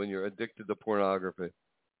God when you're addicted to pornography?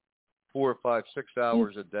 4, 5, 6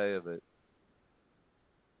 hours a day of it.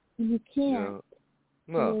 You can't.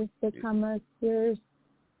 No. You're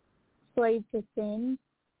slave to sin,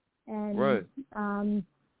 and right.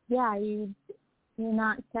 You're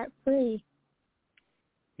not set free.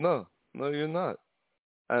 No, you're not.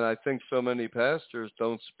 And I think so many pastors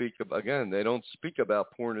don't speak they don't speak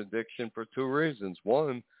about porn addiction for 2 reasons.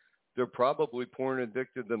 1, they're probably porn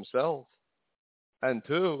addicted themselves. And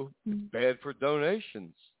 2, it's bad for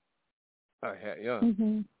donations.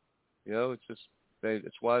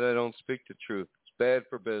 It's why they don't speak the truth. It's bad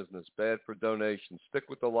for business, bad for donations. Stick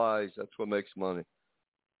with the lies. That's what makes money.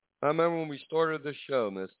 I remember when we started this show,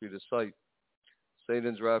 Misty, the site,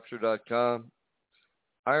 satansrapture.com.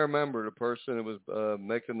 I remember the person who was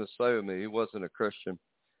making the site with me. He wasn't a Christian.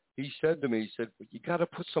 He said to me, you got to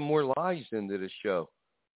put some more lies into the show,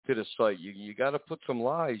 to the site. You got to put some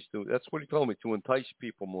lies. That's what he told me, to entice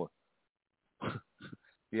people more.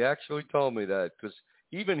 He actually told me that because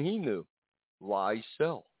even he knew lies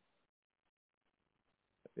sell.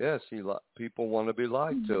 Yes, people want to be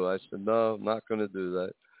lied to. I said, no, I'm not going to do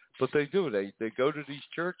that. But they do. They go to these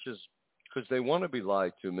churches because they want to be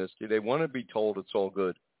lied to, Misty. They want to be told it's all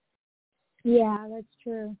good. Yeah, that's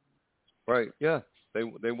true. Right, yeah.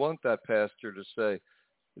 They want that pastor to say,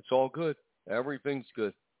 it's all good. Everything's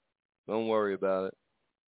good. Don't worry about it.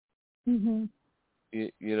 Mm-hmm.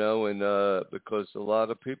 And because a lot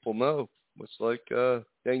of people know. It's like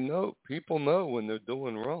they know. People know when they're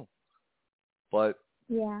doing wrong. But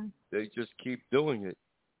they just keep doing it.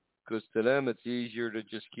 Because to them, it's easier to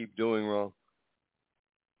just keep doing wrong.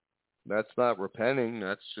 That's not repenting.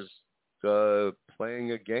 That's just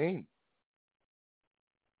playing a game.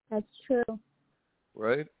 That's true.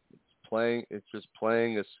 Right? It's just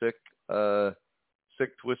playing a sick,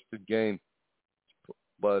 twisted game.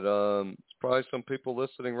 But it's probably some people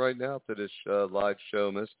listening right now to this live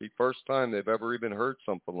show, Misty. First time they've ever even heard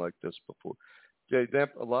something like this before.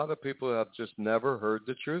 A lot of people have just never heard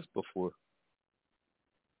the truth before.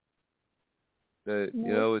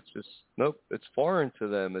 It's just, it's foreign to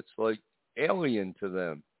them. It's like alien to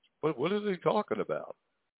them. What are they talking about?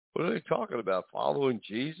 What are they talking about? Following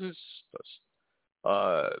Jesus?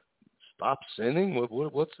 Stop sinning?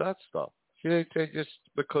 What's that stuff? They just,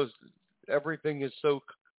 because everything is so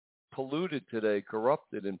polluted today,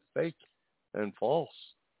 corrupted and fake and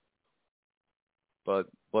false. But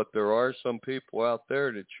there are some people out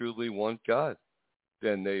there that truly want God.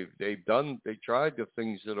 And they tried the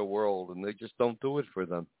things of the world, and they just don't do it for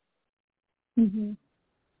them. Mm-hmm.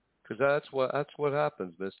 Because that's what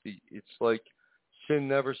happens, Misty. It's like sin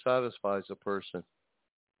never satisfies a person.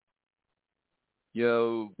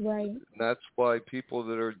 Right. That's why people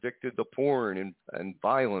that are addicted to porn and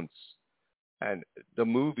violence, and the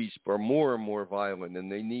movies are more and more violent,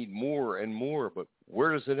 and they need more and more. But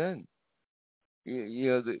where does it end?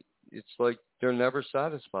 It's like they're never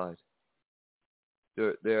satisfied.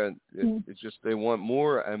 It's just they want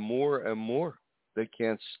more and more and more. They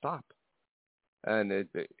can't stop, and it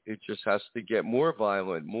just has to get more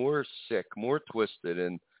violent, more sick, more twisted,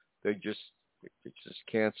 and they just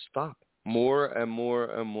can't stop. More and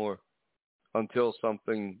more and more until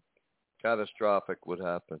something catastrophic would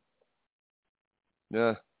happen.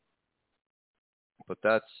 Yeah, but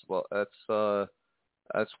that's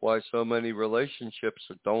why so many relationships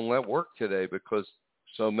don't work today, because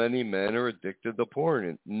so many men are addicted to porn,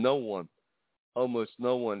 and almost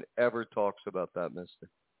no one ever talks about that, Mister.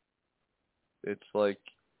 It's like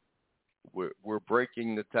we're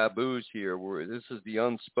breaking the taboos here. This is the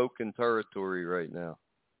unspoken territory right now.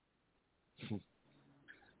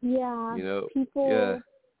 Yeah. People. Yeah.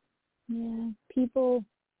 Yeah. People.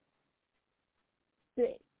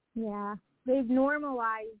 They've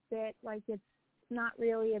normalized it like it's not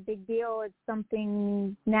really a big deal. It's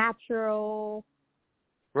something natural.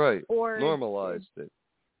 Right. Or normalized it.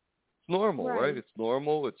 It's normal, right? It's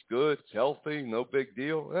normal. It's good. It's healthy. No big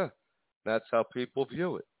deal. Yeah. That's how people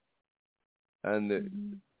view it.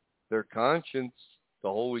 And their conscience, the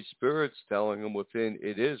Holy Spirit's telling them within,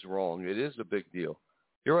 it is wrong. It is a big deal.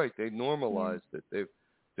 You're right. They normalized it.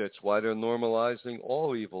 That's why they're normalizing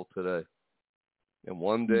all evil today. And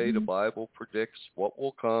one day the Bible predicts what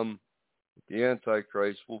will come. The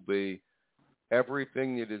Antichrist will be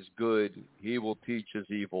everything that is good, he will teach as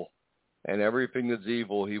evil. And everything that's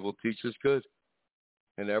evil, he will teach as good.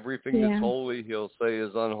 And everything that's holy, he'll say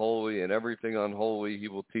is unholy. And everything unholy, he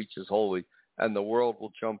will teach as holy. And the world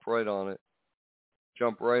will jump right on it.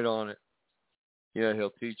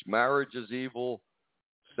 He'll teach marriage is evil.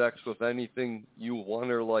 Sex with anything you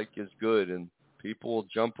want or like is good. And people will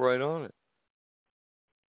jump right on it.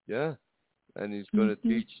 Yeah. And he's going to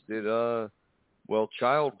teach that,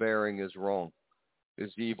 childbearing is wrong,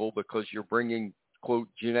 is evil, because you're bringing, quote,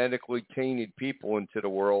 genetically tainted people into the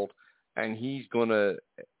world, and he's going to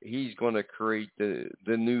create the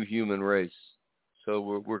new human race. So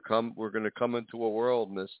we're going to come into a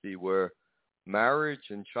world, Misty, where marriage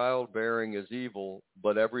and childbearing is evil,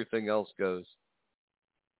 but everything else goes.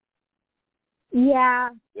 Yeah,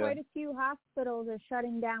 quite a few hospitals are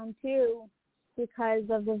shutting down too because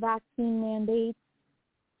of the vaccine mandates.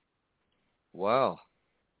 Wow.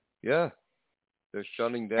 Yeah. They're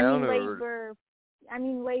shutting down. Labor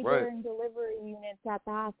right. and delivery units at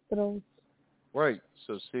the hospitals. Right.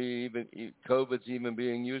 So see, even COVID's even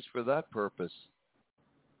being used for that purpose.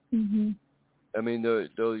 Mhm. I mean,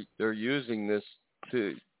 they're using this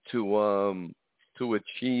to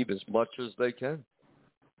achieve as much as they can.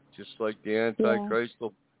 Just like the Antichrist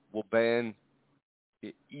will ban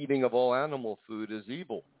the eating of all animal food as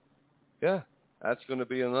evil. Yeah, that's going to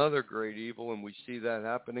be another great evil, and we see that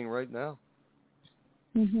happening right now.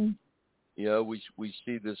 Mhm. You know, we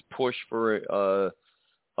see this push for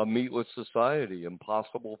a meatless society,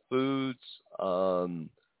 impossible foods,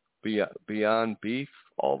 beyond beef,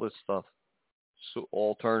 all this stuff. So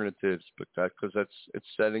alternatives, because it's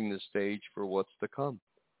setting the stage for what's to come.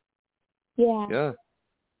 Yeah. Yeah.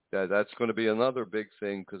 That's going to be another big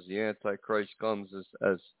thing, because the Antichrist comes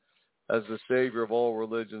as the savior of all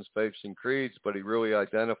religions, faiths, and creeds, but he really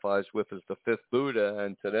identifies with as the fifth Buddha,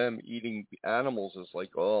 and to them, eating animals is like,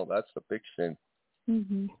 oh, that's the big sin.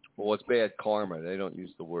 Mhm. Well, it's bad karma. They don't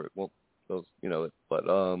use the word. Well, those, but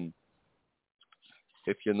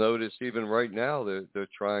if you notice, even right now, they're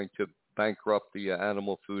trying to bankrupt the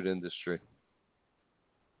animal food industry.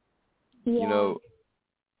 Yeah.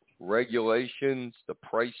 Regulations, the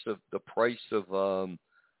price of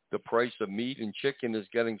meat and chicken is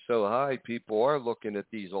getting so high, people are looking at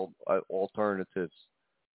these alternatives,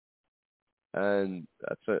 and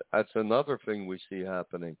that's another thing we see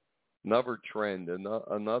happening, another trend,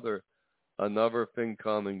 another thing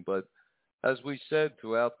coming. But as we said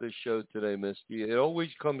throughout this show today, Misty, it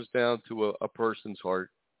always comes down to a person's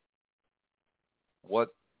heart,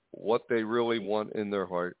 what they really want in their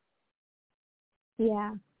heart.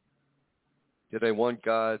 Yeah. Do they want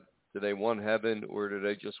God? Do they want heaven, or do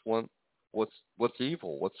they just want what's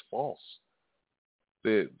evil, what's false?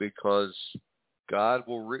 Because God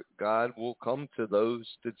will come to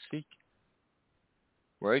those that seek.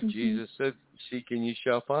 Right? Mm-hmm. Jesus said, "Seek and ye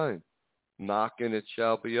shall find; knock and it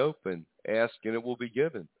shall be open; ask and it will be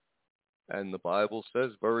given." And the Bible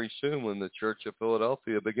says very soon, when the Church of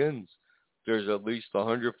Philadelphia begins, there's at least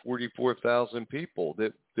 144,000 people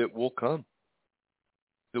that will come,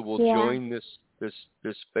 that will join this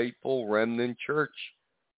faithful remnant church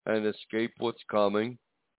and escape what's coming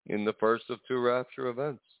in the first of two rapture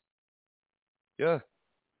events. Yeah.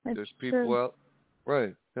 There's people out.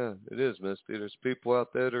 Right. Yeah, it is, Misty. There's people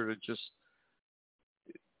out there that are just,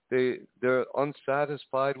 they're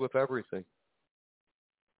unsatisfied with everything.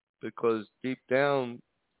 Because deep down,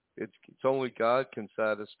 it's only God can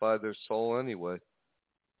satisfy their soul anyway.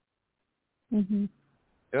 Mhm.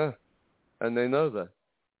 Yeah. And they know that.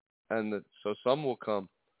 And so some will come.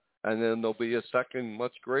 And then there'll be a second,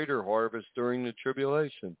 much greater harvest during the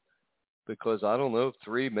tribulation. Because, I don't know,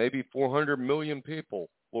 300, maybe 400 million people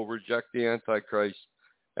will reject the Antichrist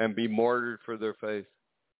and be martyred for their faith.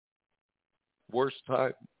 Worst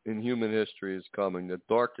time in human history is coming, the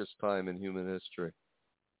darkest time in human history,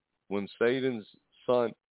 when Satan's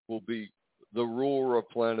son will be the ruler of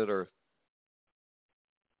planet Earth.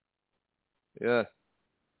 Yeah.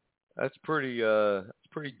 That's pretty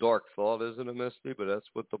dark thought, isn't it, Misty? But that's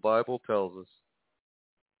what the Bible tells us.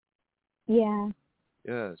 Yeah.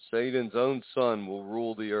 Yeah, Satan's own son will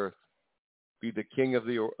rule the earth, be the king of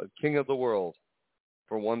the world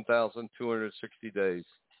for 1,260 days.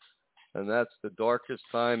 And that's the darkest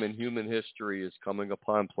time in human history is coming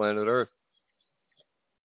upon planet Earth.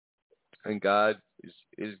 And God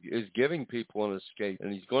is giving people an escape,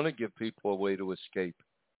 and he's going to give people a way to escape,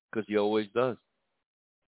 because he always does.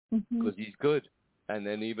 Because he's good. And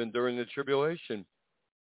then even during the tribulation,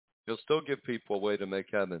 he'll still give people a way to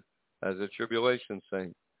make heaven, as a tribulation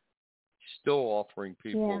saint. He's still offering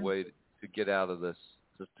people a way to get out of this,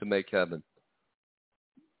 to make heaven.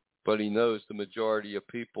 But he knows the majority of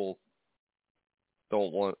people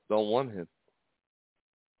don't want him.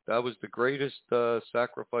 That was the greatest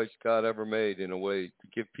sacrifice God ever made, in a way, to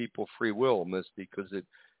give people free will, Misty, because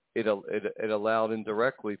it allowed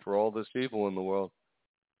indirectly for all this evil in the world.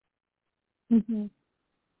 Mhm.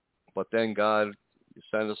 But then God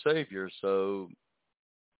sent a Savior, so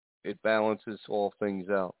it balances all things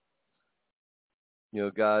out.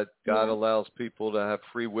 God allows people to have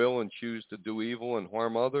free will and choose to do evil and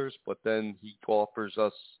harm others, but then he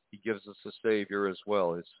gives us a Savior as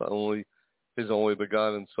well. It's his only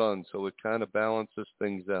begotten Son, so it kind of balances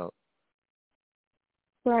things out.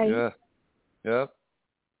 Right. Yeah.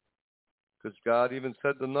 Because God even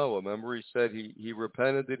said to Noah, remember he said he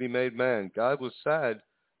repented that he made man. God was sad,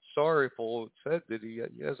 sorrowful. It said that he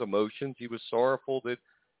has emotions. He was sorrowful that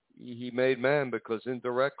he made man because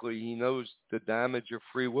indirectly he knows the damage of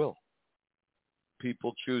free will.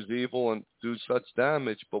 People choose evil and do such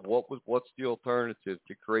damage, but what's the alternative?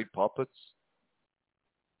 To create puppets?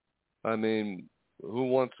 I mean, who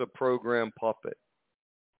wants a program puppet?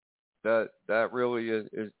 That really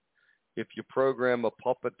is if you program a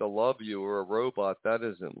puppet to love you or a robot, that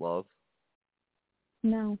isn't love.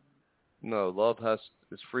 No. No, love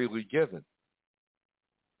is freely given.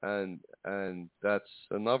 And that's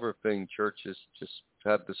another thing churches just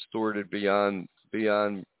have distorted beyond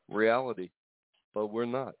reality. But we're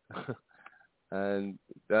not. And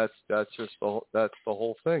that's just the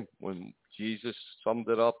whole thing. When Jesus summed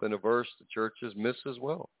it up in a verse, the churches miss as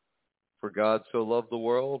well. For God so loved the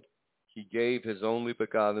world, he gave his only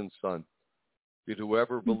begotten Son, that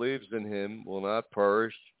whoever believes in him will not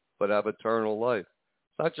perish, but have eternal life.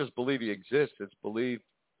 It's not just believe he exists, it's believe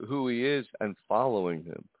who he is and following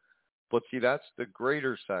him. But see, that's the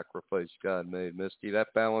greater sacrifice God made, Misty. That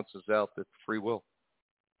balances out the free will.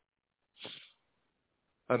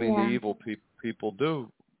 I mean, the evil people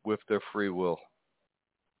do with their free will.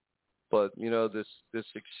 But, this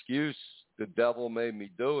excuse, the devil made me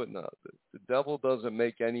do it. No, the devil doesn't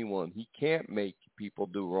make anyone. He can't make people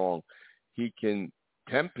do wrong. He can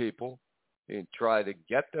tempt people and try to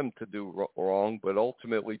get them to do wrong, but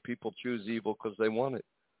ultimately people choose evil because they want it.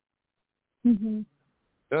 Mm-hmm.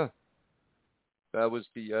 Yeah.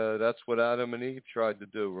 That's what Adam and Eve tried to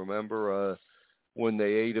do. Remember when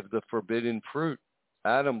they ate of the forbidden fruit,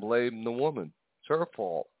 Adam blamed the woman. It's her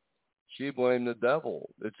fault. She blamed the devil.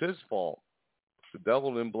 It's his fault. The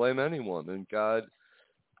devil didn't blame anyone. And God,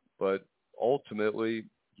 but ultimately,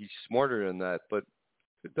 he's smarter than that. But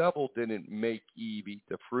the devil didn't make Eve eat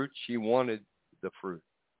the fruit. She wanted the fruit.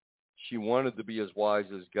 She wanted to be as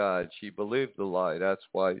wise as God. She believed the lie. That's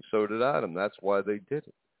why. So did Adam. That's why they did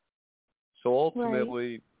it. So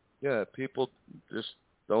ultimately, people just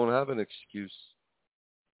don't have an excuse.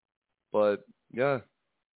 But,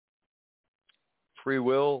 free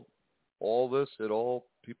will, all this,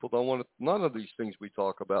 people don't want to, none of these things we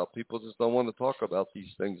talk about, people just don't want to talk about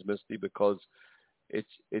these things, Misty, because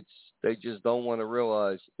they just don't want to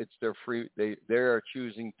realize it's their free, they are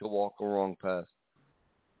choosing to walk a wrong path.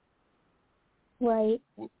 Right.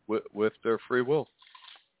 With their free will.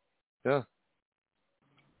 Yeah.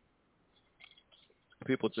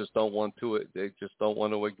 People just don't want to. They just don't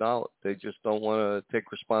want to acknowledge. They just don't want to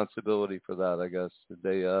take responsibility for that. I guess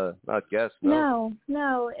they not guess. No.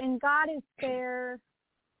 And God is fair,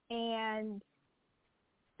 and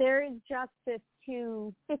there is justice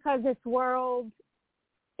too. Because this world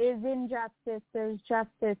is injustice, there's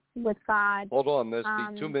justice with God. Hold on,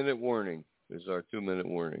 Misty. 2-minute warning is our 2-minute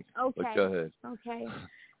warning. Okay. But go ahead. Okay.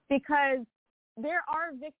 Because there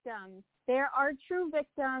are victims. There are true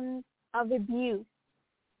victims of abuse.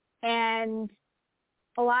 And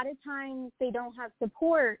a lot of times they don't have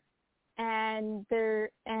support, and they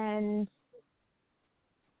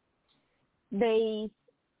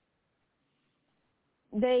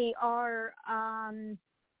are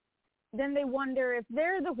then they wonder if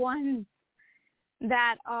they're the ones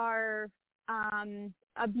that are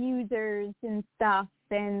abusers and stuff.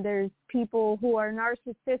 And there's people who are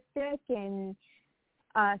narcissistic and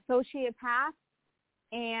sociopaths,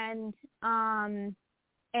 and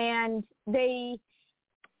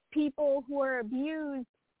people who are abused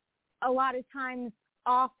a lot of times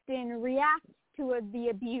often react to the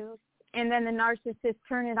abuse, and then the narcissists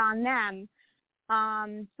turn it on them.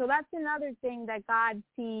 So that's another thing that God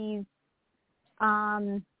sees.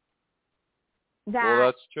 Well,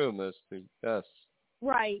 that's true, Misty. Yes.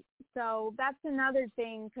 Right. So that's another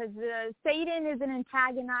thing, because Satan is an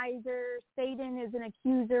antagonizer. Satan is an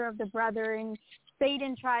accuser of the brethren.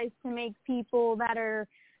 Satan tries to make people that are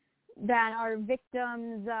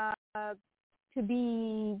victims to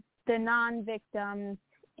be the non-victims,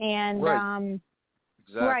 and right.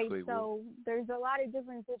 Exactly. Right. So there's a lot of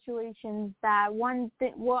different situations that one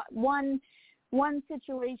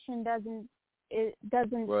situation doesn't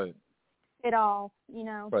right. fit all,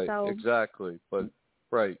 Right. So exactly. But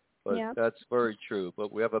right. But yep. That's very true.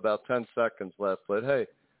 But we have about 10 seconds left. But hey,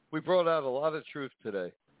 we brought out a lot of truth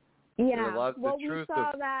today. Yeah, we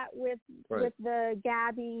saw that with the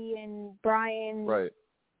Gabby and Brian. Right.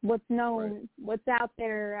 what's known, what's out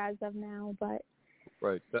there as of now. But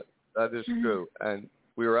right, that is true. And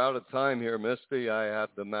we are out of time here, Misty. I have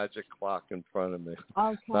the magic clock in front of me.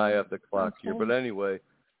 Okay. I have the clock here. But anyway,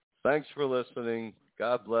 thanks for listening.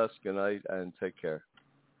 God bless. Good night, and take care.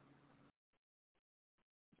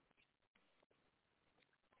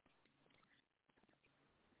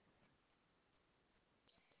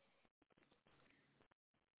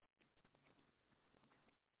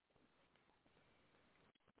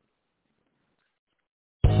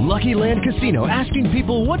 Lucky Land Casino, asking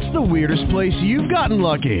people, what's the weirdest place you've gotten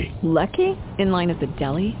lucky? Lucky? In line at the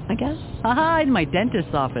deli, I guess? Aha, in my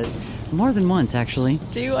dentist's office. More than once, actually.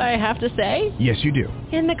 Do I have to say? Yes, you do.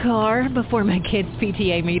 In the car before my kids'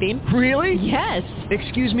 PTA meeting. Really? Yes.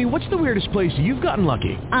 Excuse me, what's the weirdest place you've gotten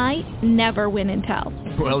lucky? I never win and tell.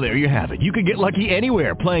 Well, there you have it. You can get lucky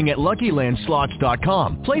anywhere, playing at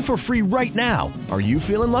LuckyLandSlots.com. Play for free right now. Are you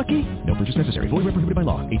feeling lucky? No purchase necessary. Void where prohibited by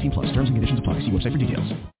law. 18+. Terms and conditions apply. See website for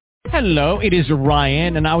details. Hello, it is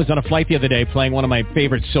Ryan, and I was on a flight the other day playing one of my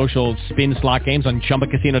favorite social spin slot games on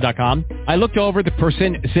ChumbaCasino.com. I looked over the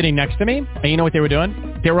person sitting next to me, and you know what they were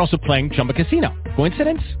doing? They were also playing Chumba Casino.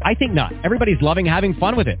 Coincidence? I think not. Everybody's loving having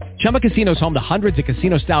fun with it. Chumba Casino is home to hundreds of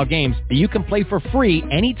casino-style games that you can play for free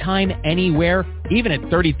anytime, anywhere, even at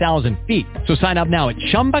 30,000 feet. So sign up now at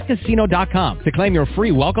ChumbaCasino.com to claim your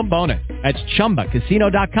free welcome bonus. That's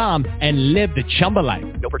ChumbaCasino.com and live the Chumba life.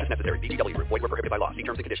 No purchase necessary. VGW. Void where prohibited by law. See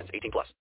terms and conditions. 18+.